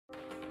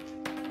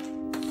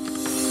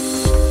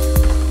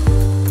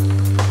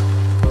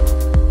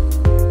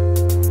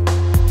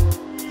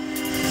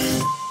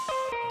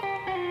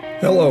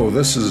Hello,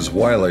 this is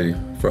Wiley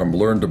from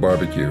Learn to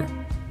Barbecue.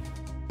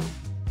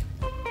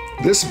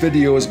 This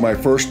video is my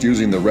first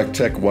using the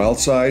Recteq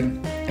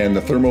Wyldside and the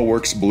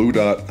Thermoworks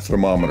BlueDOT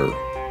Thermometer.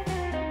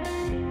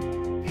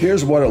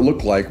 Here's what it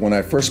looked like when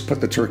I first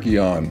put the turkey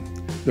on.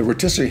 The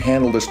rotisserie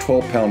handled this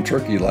 12-pound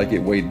turkey like it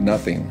weighed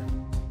nothing.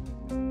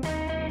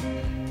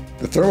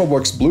 The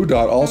Thermoworks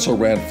BlueDOT also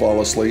ran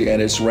flawlessly,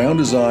 and its round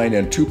design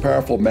and two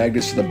powerful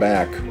magnets in the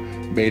back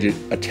made it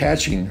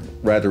attaching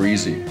rather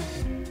easy.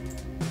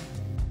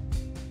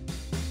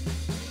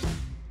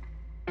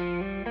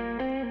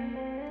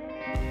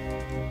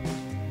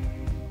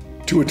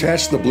 To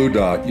attach the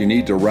BlueDOT, you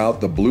need to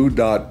route the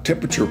BlueDOT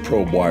temperature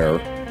probe wire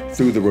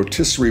through the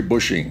rotisserie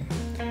bushing.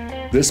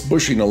 This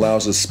bushing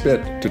allows the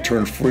spit to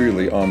turn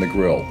freely on the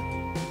grill.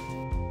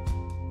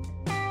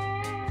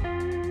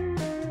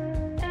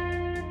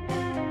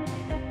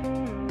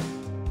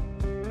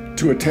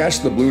 To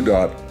attach the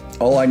BlueDOT,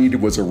 all I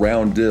needed was a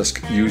round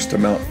disc used to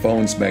mount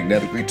phones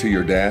magnetically to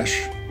your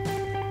dash.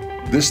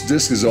 This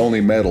disc is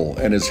only metal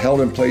and is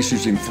held in place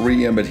using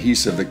 3M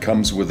adhesive that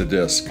comes with the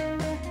disc.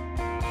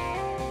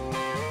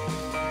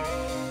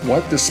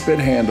 Wipe the spit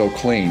handle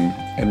clean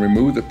and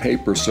remove the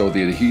paper so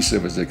the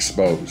adhesive is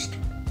exposed.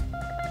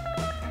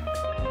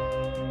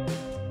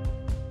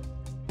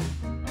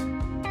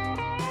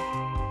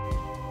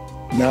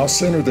 Now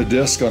center the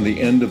disc on the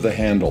end of the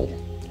handle.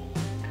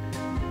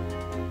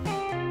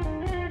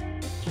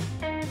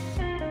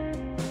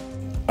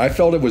 I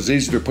felt it was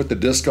easier to put the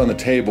disc on the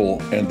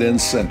table and then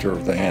center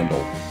the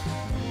handle.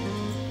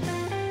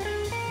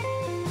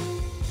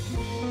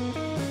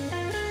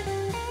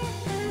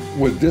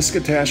 With disc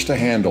attached to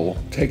handle,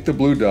 take the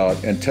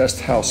BlueDOT and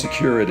test how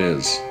secure it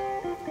is.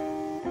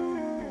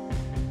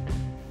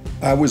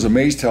 I was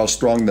amazed how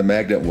strong the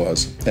magnet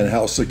was and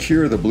how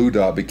secure the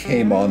BlueDOT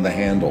became on the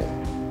handle.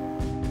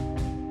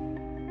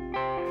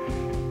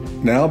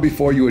 Now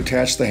before you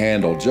attach the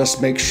handle, just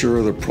make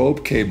sure the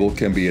probe cable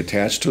can be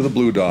attached to the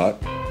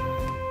BlueDOT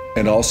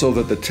and also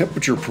that the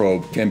temperature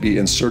probe can be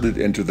inserted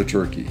into the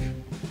turkey.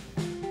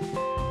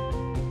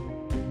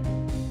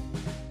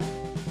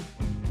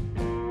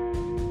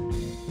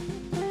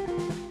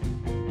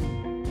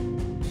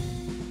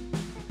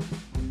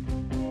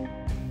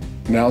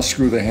 Now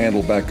screw the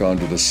handle back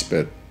onto the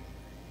spit.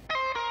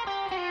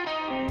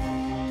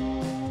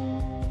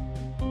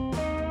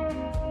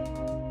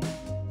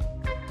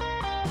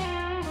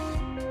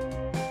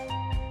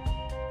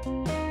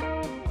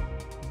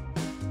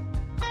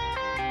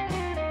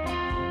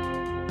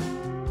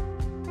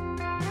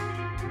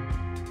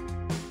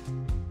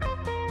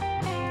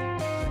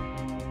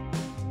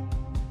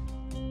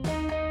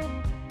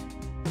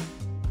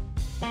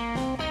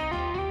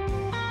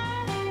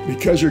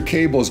 Because your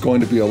cable is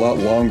going to be a lot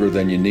longer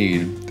than you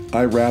need,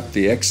 I wrapped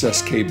the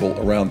excess cable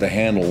around the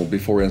handle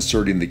before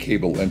inserting the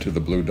cable into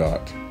the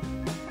BlueDOT.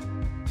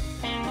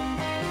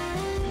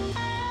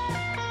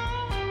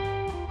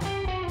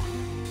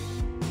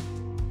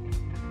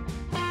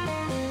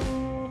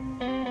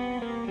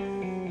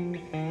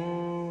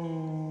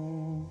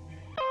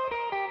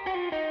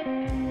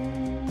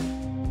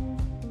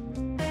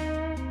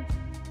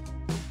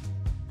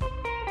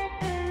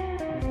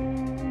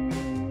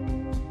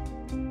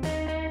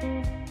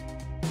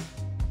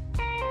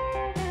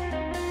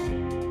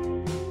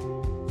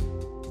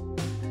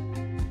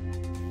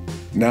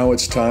 Now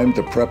it's time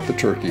to prep the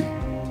turkey.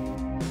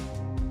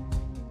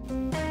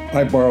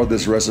 I borrowed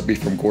this recipe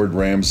from Gordon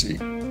Ramsay,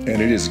 and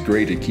it is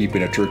great at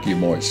keeping a turkey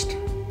moist.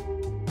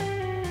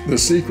 The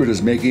secret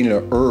is making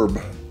a herb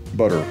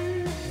butter.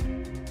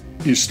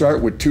 You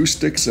start with 2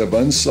 sticks of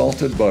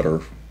unsalted butter,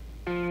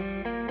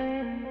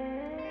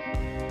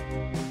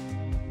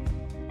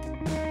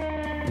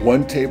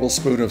 1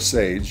 tablespoon of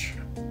sage,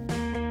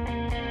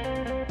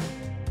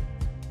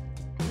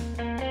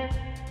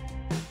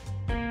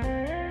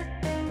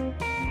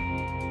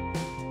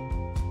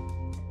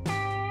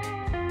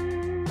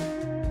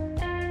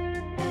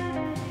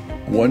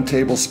 1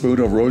 tablespoon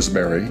of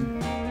rosemary,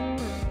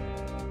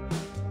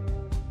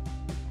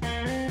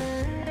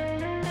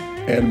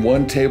 and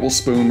 1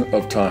 tablespoon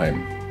of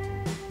thyme.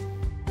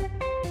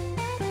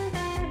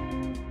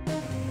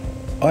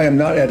 I am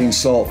not adding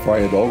salt, for I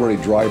had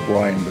already dry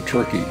brined the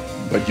turkey,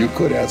 but you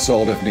could add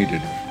salt if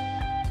needed.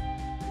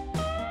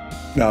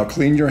 Now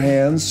clean your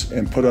hands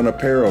and put on a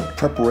pair of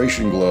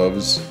preparation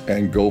gloves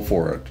and go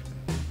for it.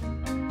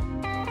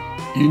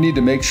 You need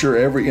to make sure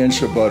every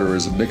inch of butter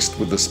is mixed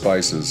with the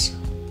spices.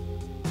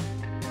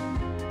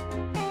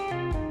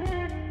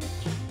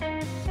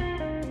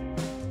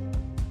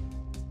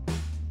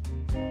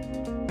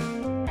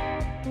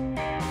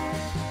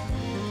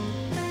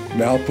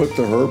 Now put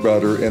the herb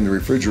butter in the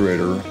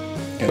refrigerator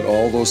and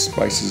all those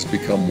spices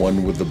become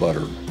one with the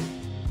butter.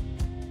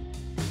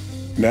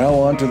 Now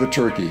on to the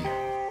turkey.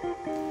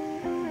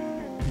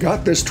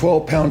 Got this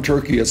 12-pound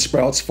turkey at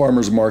Sprouts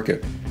Farmers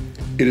Market.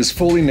 It is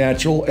fully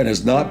natural and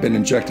has not been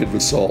injected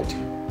with salt.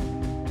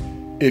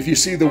 If you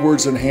see the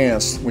words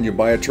enhanced when you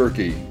buy a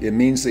turkey, it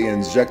means they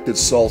injected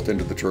salt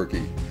into the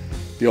turkey.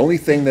 The only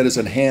thing that is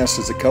enhanced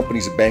is the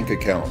company's bank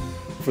account.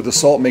 for the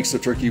salt makes the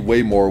turkey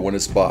weigh more when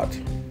it's bought.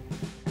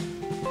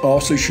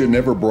 Also, you should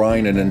never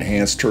brine an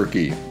enhanced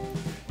turkey.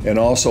 And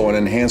also, an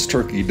enhanced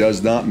turkey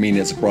does not mean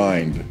it's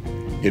brined.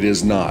 It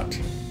is not.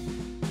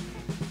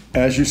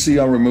 As you see,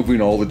 I'm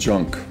removing all the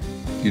junk.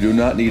 You do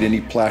not need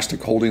any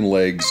plastic holding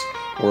legs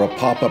or a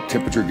pop-up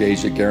temperature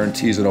gauge that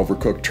guarantees an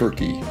overcooked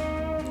turkey.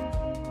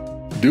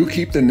 Do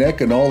keep the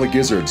neck and all the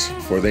gizzards,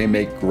 for they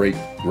make great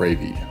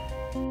gravy.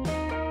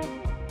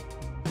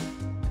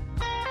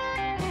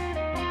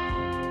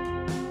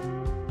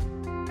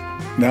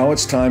 Now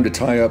it's time to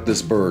tie up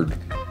this bird.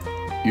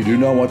 You do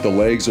not want the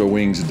legs or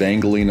wings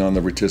dangling on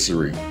the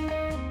rotisserie.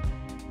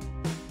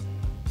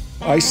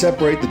 I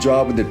separate the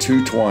job into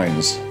two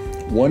twines.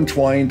 One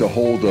twine to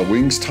hold the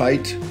wings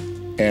tight,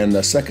 and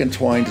the second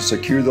twine to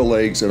secure the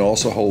legs and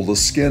also hold the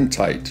skin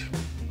tight.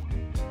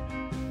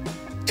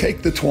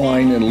 Take the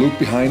twine and loop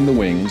behind the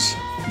wings,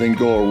 then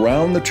go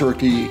around the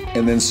turkey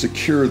and then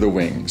secure the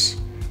wings.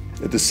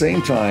 At the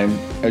same time,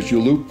 as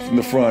you loop from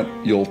the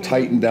front, you'll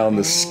tighten down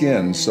the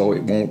skin so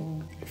it won't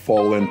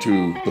fall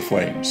into the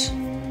flames.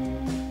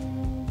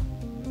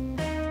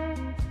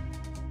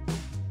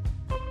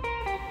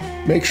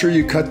 Make sure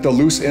you cut the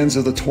loose ends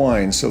of the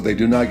twine so they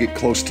do not get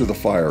close to the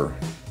fire.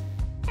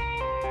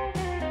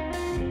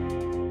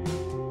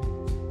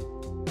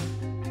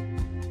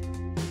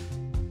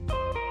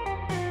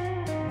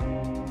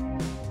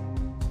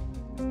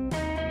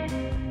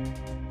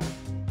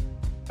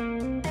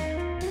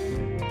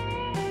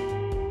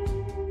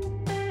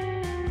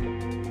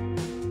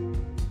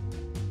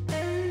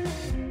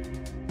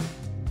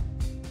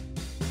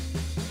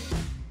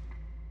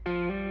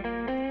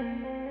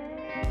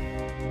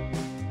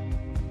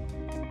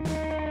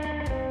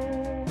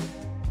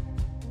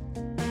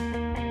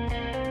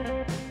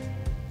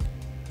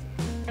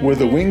 With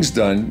the wings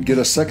done, get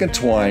a second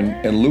twine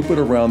and loop it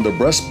around the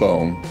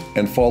breastbone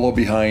and follow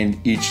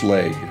behind each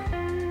leg.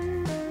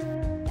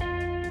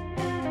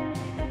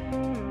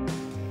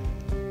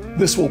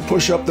 This will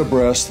push up the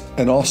breast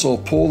and also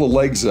pull the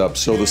legs up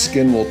so the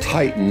skin will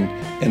tighten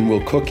and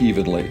will cook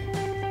evenly.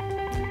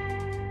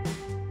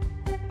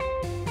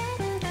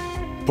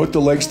 Put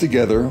the legs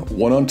together,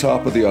 one on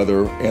top of the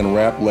other, and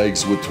wrap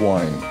legs with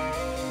twine.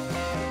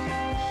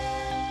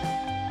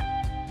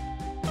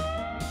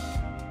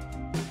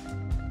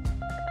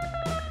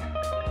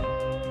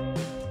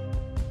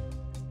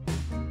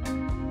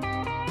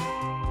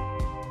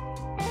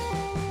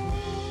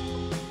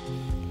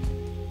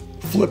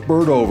 Flip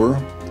bird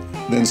over,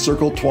 then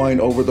circle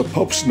twine over the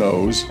pope's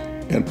nose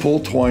and pull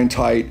twine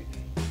tight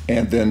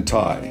and then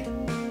tie.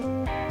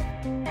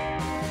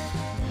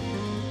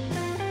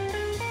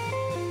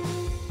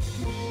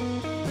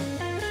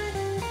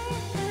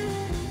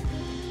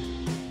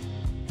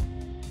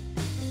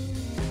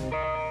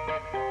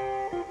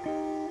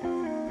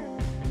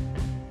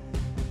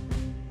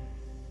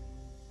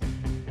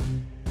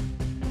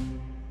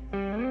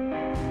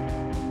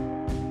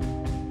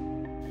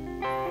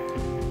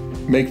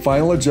 Make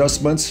final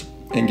adjustments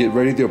and get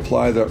ready to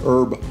apply the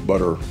herb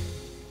butter.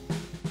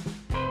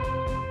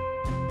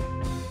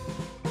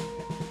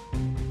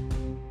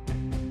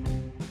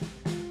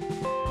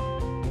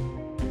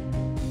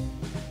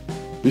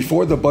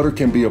 Before the butter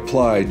can be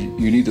applied,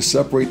 you need to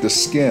separate the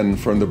skin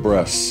from the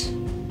breasts.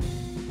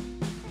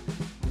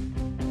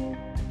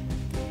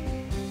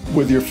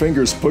 With your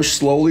fingers, push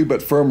slowly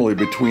but firmly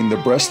between the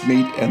breast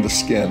meat and the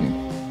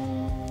skin.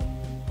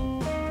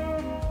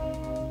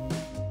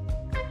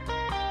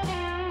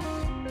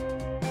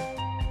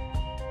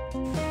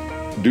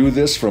 Do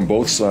this from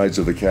both sides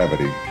of the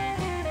cavity.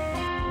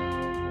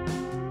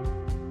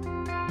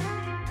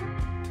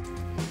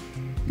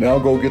 Now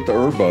go get the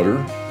herb butter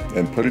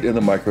and put it in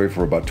the microwave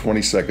for about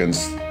 20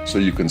 seconds so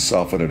you can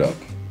soften it up.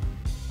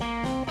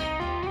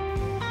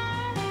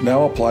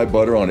 Now apply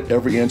butter on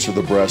every inch of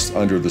the breast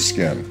under the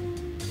skin.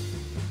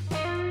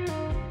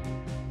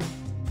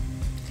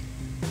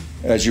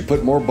 As you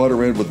put more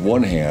butter in with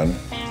one hand,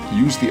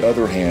 use the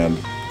other hand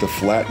to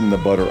flatten the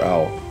butter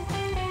out.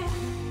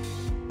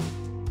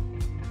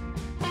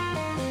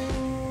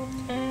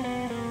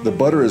 The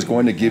butter is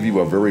going to give you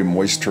a very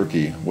moist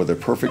turkey with a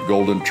perfect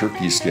golden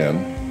turkey skin,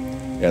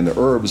 and the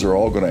herbs are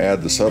all going to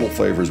add the subtle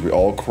flavors we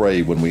all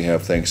crave when we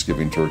have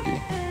Thanksgiving turkey.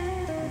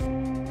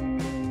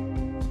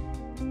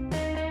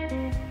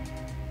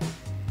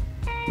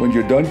 When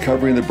you're done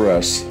covering the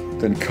breast,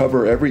 then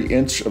cover every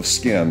inch of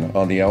skin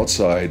on the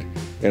outside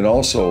and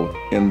also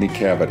in the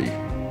cavity.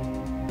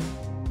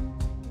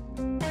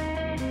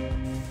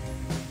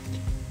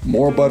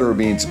 More butter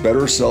means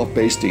better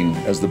self-basting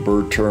as the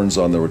bird turns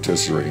on the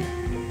rotisserie.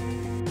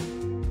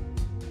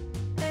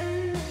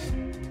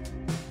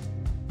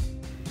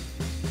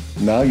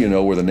 Now you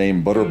know where the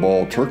name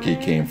Butterball Turkey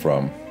came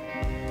from.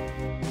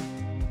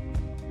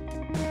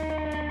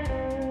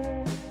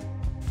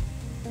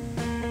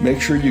 Make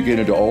sure you get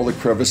into all the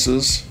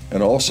crevices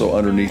and also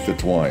underneath the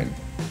twine.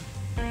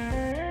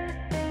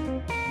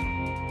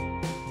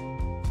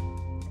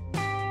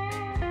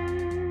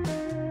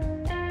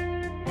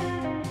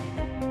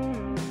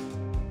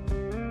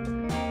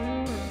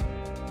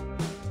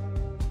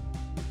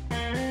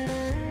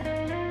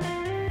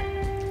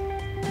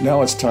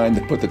 Now it's time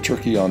to put the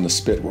turkey on the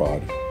spit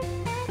rod.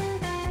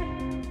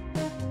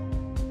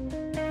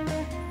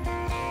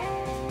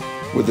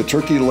 With the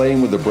turkey laying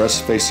with the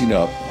breast facing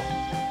up,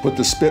 put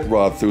the spit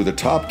rod through the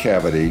top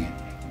cavity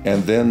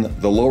and then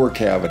the lower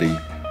cavity,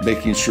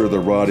 making sure the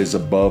rod is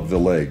above the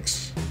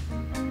legs.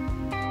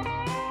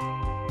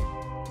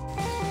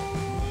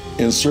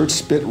 Insert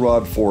spit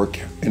rod fork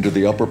into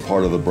the upper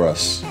part of the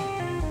breast.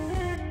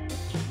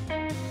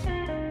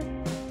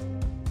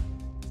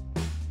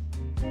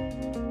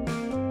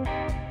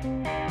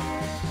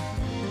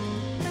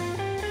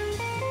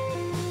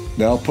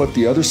 Now put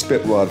the other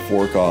spit rod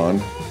fork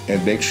on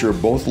and make sure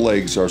both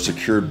legs are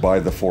secured by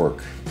the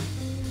fork.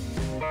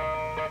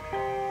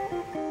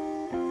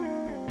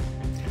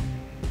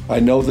 I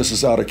know this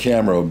is out of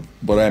camera,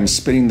 but I'm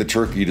spinning the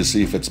turkey to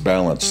see if it's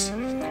balanced.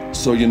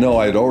 So you know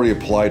I had already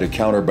applied a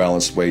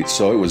counterbalance weight,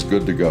 so it was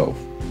good to go.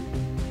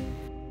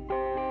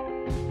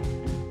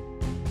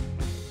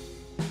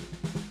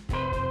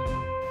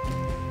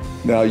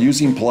 Now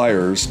using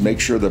pliers, make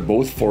sure that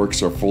both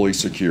forks are fully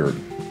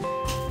secured.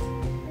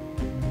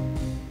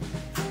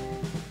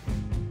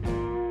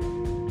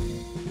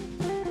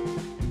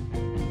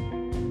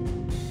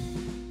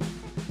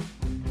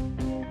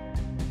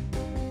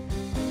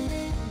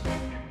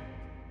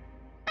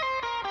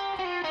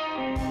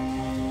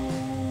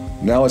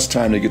 Now it's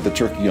time to get the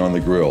turkey on the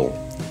grill,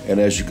 and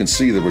as you can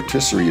see, the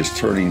rotisserie is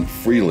turning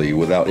freely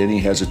without any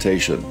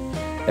hesitation,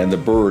 and the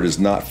bird is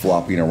not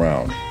flopping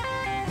around.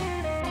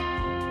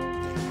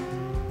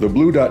 The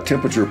BlueDOT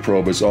temperature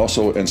probe is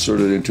also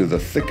inserted into the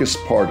thickest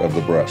part of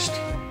the breast.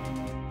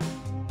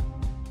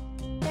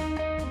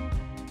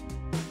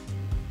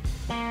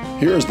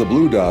 Here is the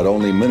BlueDOT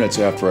only minutes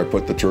after I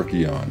put the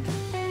turkey on.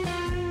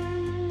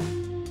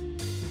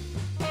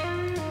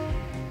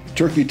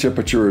 Turkey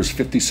temperature is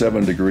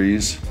 57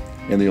 degrees.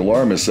 And the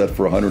alarm is set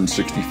for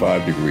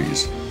 165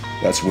 degrees.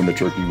 That's when the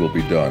turkey will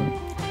be done.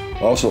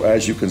 Also,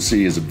 as you can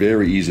see, it's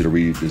very easy to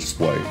read the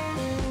display.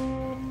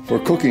 For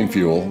cooking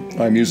fuel,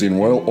 I'm using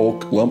Royal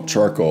Oak lump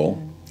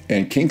charcoal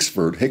and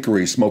Kingsford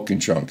hickory smoking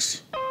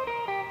chunks.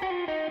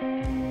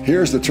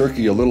 Here's the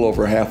turkey a little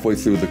over halfway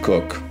through the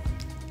cook.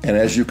 And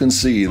as you can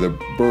see, the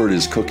bird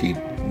is cooking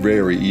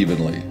very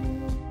evenly.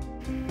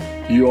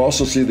 You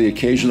also see the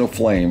occasional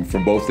flame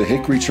from both the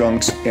hickory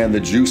chunks and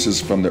the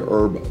juices from the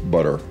herb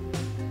butter.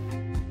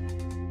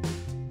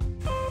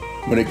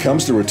 When it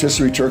comes to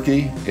rotisserie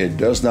turkey, it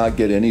does not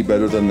get any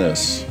better than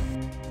this.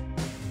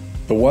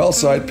 The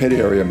Wyldside pit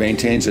area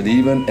maintains an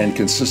even and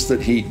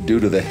consistent heat due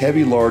to the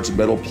heavy large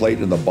metal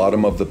plate in the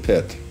bottom of the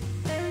pit.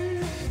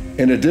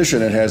 In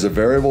addition, it has a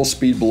variable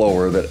speed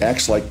blower that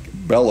acts like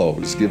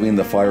bellows, giving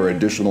the fire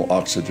additional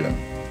oxygen.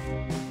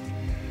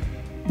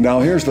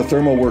 Now here's the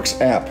Thermoworks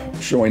app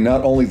showing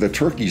not only the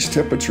turkey's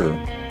temperature,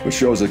 but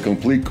shows a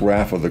complete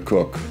graph of the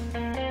cook.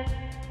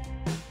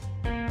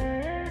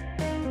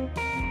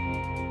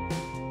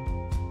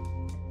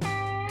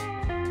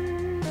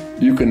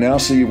 You can now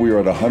see we are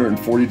at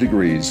 140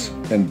 degrees,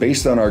 and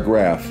based on our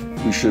graph,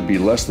 we should be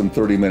less than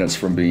 30 minutes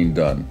from being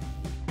done.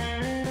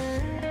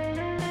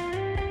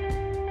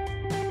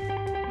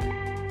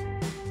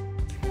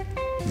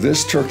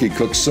 This turkey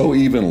cooked so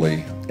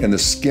evenly, and the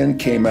skin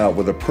came out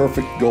with a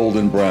perfect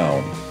golden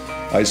brown.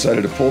 I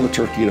decided to pull the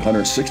turkey at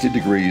 160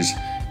 degrees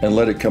and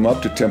let it come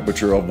up to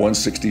temperature of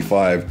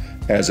 165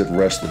 as it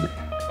rested.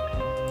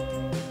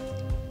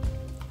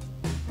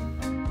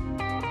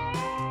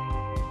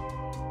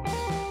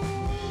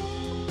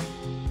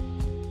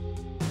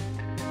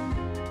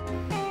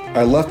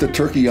 I left the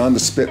turkey on the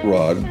spit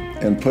rod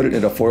and put it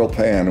in a foil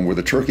pan where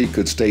the turkey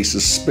could stay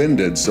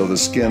suspended so the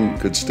skin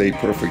could stay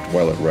perfect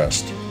while at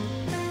rest.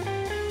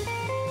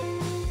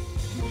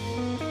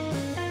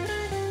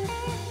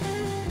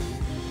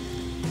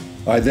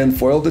 I then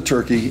foiled the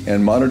turkey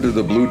and monitored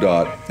the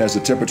BlueDOT as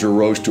the temperature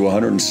rose to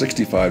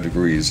 165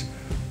 degrees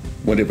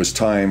when it was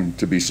time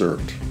to be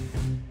served.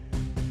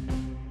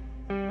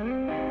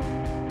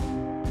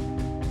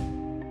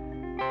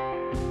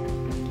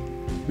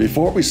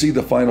 Before we see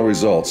the final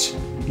results,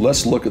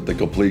 let's look at the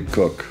complete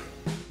cook.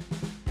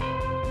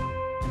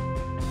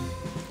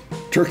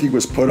 Turkey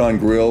was put on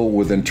grill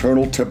with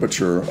internal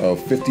temperature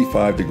of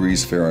 55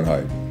 degrees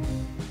Fahrenheit.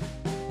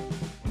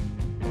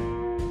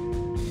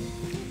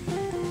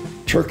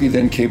 Turkey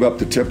then came up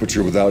to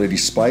temperature without any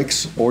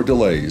spikes or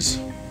delays,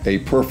 a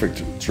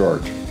perfect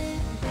chart.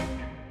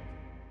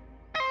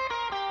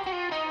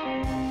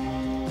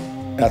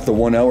 At the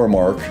 1 hour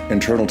mark,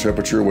 internal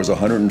temperature was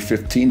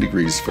 115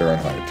 degrees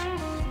Fahrenheit.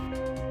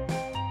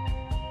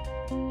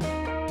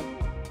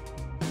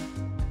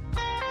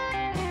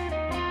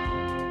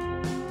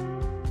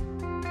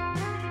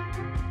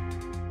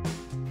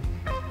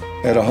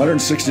 At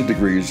 160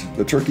 degrees,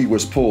 the turkey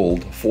was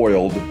pulled,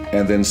 foiled,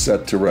 and then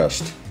set to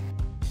rest.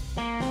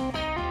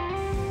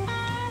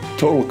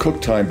 Total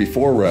cook time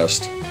before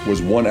rest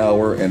was 1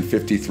 hour and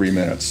 53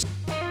 minutes.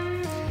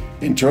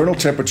 Internal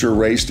temperature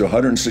raised to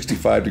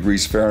 165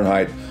 degrees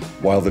Fahrenheit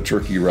while the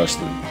turkey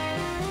rested.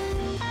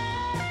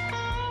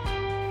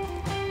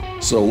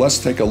 So let's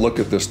take a look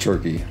at this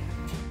turkey.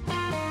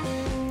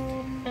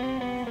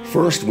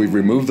 First, we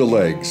remove the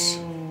legs.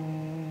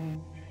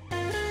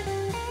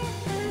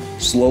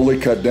 Slowly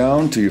cut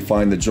down till you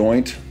find the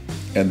joint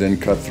and then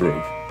cut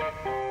through.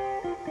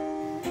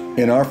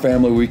 In our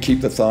family, we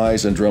keep the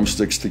thighs and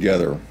drumsticks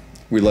together.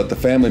 We let the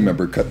family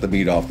member cut the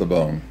meat off the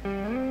bone.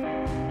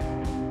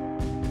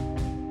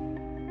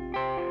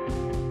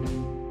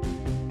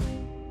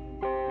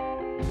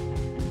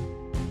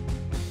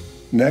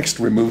 Next,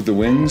 remove the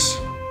wings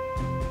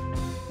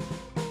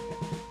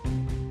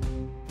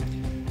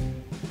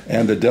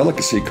and the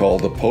delicacy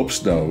called the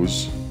Pope's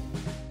nose,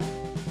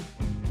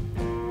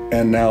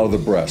 and now the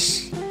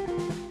breasts.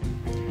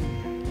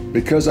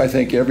 Because I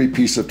think every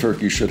piece of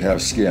turkey should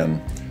have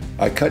skin,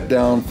 I cut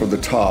down from the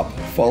top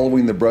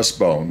following the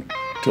breastbone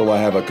till I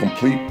have a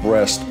complete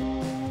breast.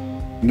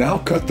 Now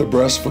cut the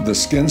breast from the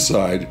skin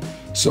side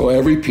so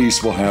every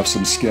piece will have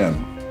some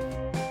skin.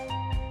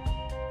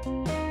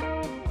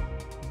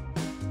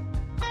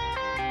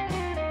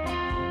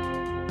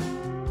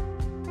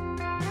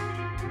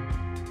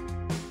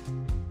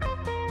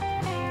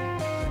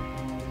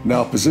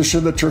 Now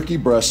position the turkey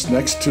breast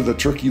next to the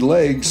turkey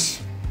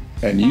legs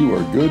and you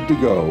are good to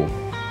go.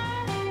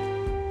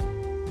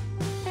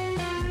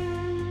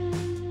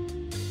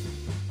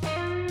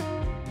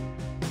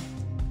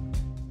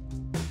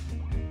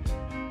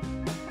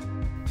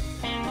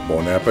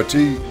 Bon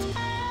appetit!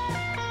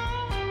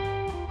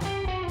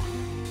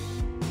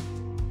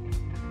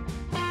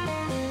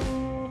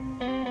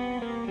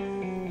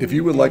 If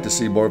you would like to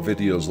see more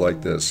videos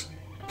like this,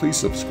 please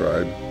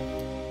subscribe.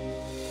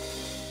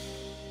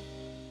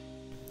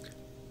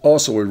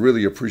 Also, we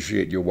really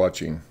appreciate you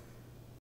watching.